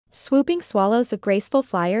Swooping swallows of graceful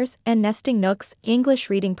flyers and nesting nooks, English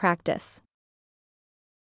reading practice.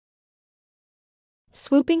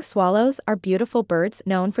 Swooping swallows are beautiful birds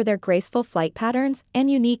known for their graceful flight patterns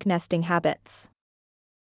and unique nesting habits.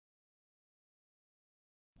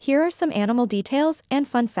 Here are some animal details and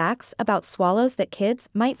fun facts about swallows that kids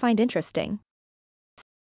might find interesting.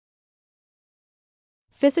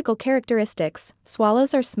 Physical characteristics: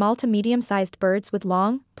 swallows are small to medium-sized birds with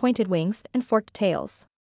long, pointed wings and forked tails.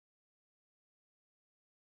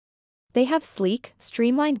 They have sleek,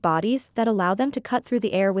 streamlined bodies that allow them to cut through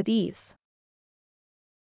the air with ease.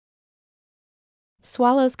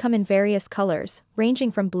 Swallows come in various colors,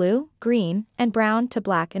 ranging from blue, green, and brown to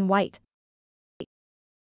black and white.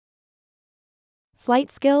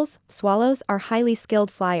 Flight skills: swallows are highly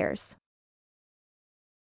skilled flyers.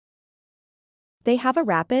 They have a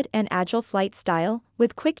rapid and agile flight style,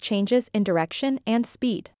 with quick changes in direction and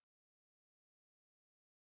speed.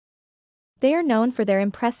 They are known for their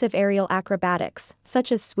impressive aerial acrobatics,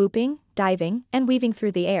 such as swooping, diving, and weaving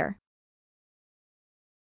through the air.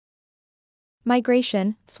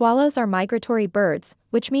 Migration: swallows are migratory birds,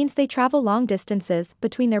 which means they travel long distances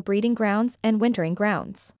between their breeding grounds and wintering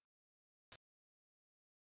grounds.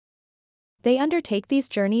 They undertake these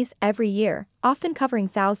journeys every year, often covering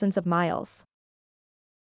thousands of miles.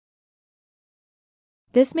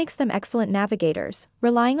 This makes them excellent navigators,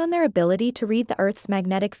 relying on their ability to read the Earth's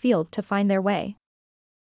magnetic field to find their way.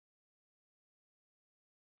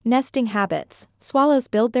 Nesting habits: swallows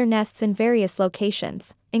build their nests in various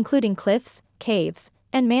locations, including cliffs, caves,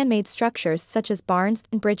 and man-made structures such as barns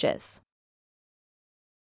and bridges.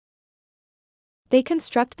 They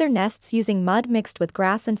construct their nests using mud mixed with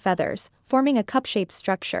grass and feathers, forming a cup-shaped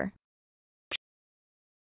structure.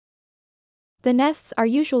 The nests are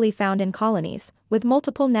usually found in colonies, with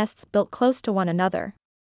multiple nests built close to one another.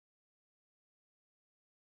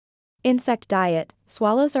 Insect diet: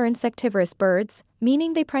 swallows are insectivorous birds,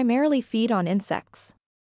 meaning they primarily feed on insects.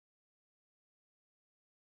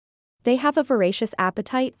 They have a voracious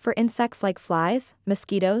appetite for insects like flies,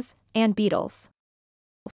 mosquitoes, and beetles.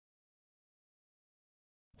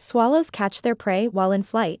 Swallows catch their prey while in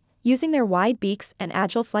flight, using their wide beaks and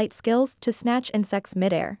agile flight skills to snatch insects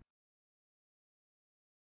midair.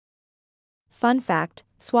 Fun fact: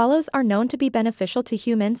 swallows are known to be beneficial to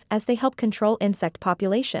humans as they help control insect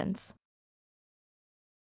populations.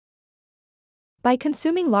 By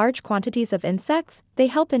consuming large quantities of insects, they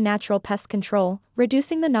help in natural pest control,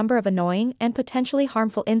 reducing the number of annoying and potentially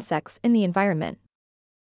harmful insects in the environment.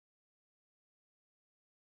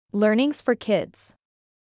 Learnings for kids.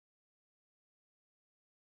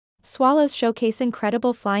 Swallows showcase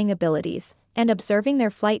incredible flying abilities, and observing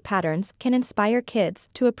their flight patterns can inspire kids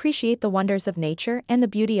to appreciate the wonders of nature and the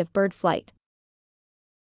beauty of bird flight.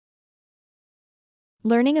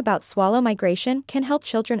 Learning about swallow migration can help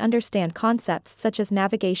children understand concepts such as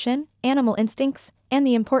navigation, animal instincts, and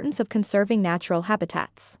the importance of conserving natural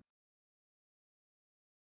habitats.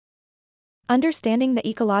 Understanding the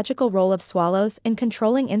ecological role of swallows in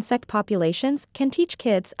controlling insect populations can teach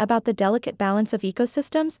kids about the delicate balance of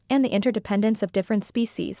ecosystems and the interdependence of different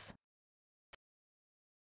species.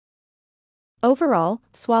 Overall,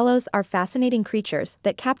 swallows are fascinating creatures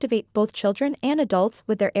that captivate both children and adults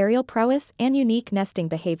with their aerial prowess and unique nesting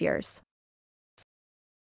behaviors.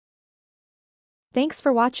 Thanks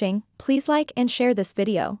for watching. Please like and share this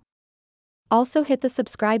video. Also hit the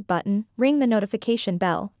subscribe button, ring the notification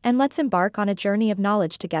bell, and let's embark on a journey of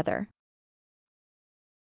knowledge together.